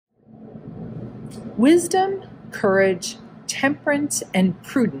Wisdom, courage, temperance, and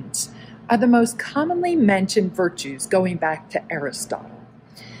prudence are the most commonly mentioned virtues going back to Aristotle.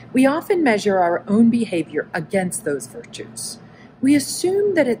 We often measure our own behavior against those virtues. We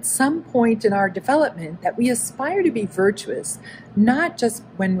assume that at some point in our development that we aspire to be virtuous, not just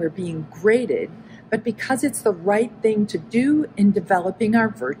when we're being graded, but because it's the right thing to do in developing our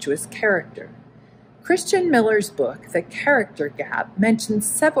virtuous character. Christian Miller's book, The Character Gap, mentions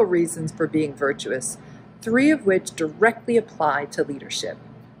several reasons for being virtuous, 3 of which directly apply to leadership.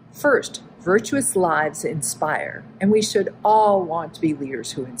 First, virtuous lives inspire, and we should all want to be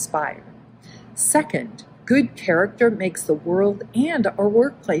leaders who inspire. Second, good character makes the world and our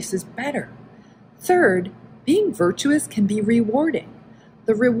workplaces better. Third, being virtuous can be rewarding.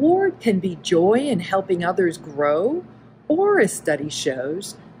 The reward can be joy in helping others grow, or as study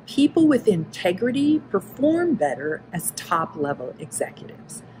shows, people with integrity perform better as top-level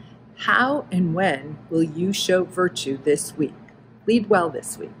executives. How and when will you show virtue this week? Lead well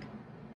this week.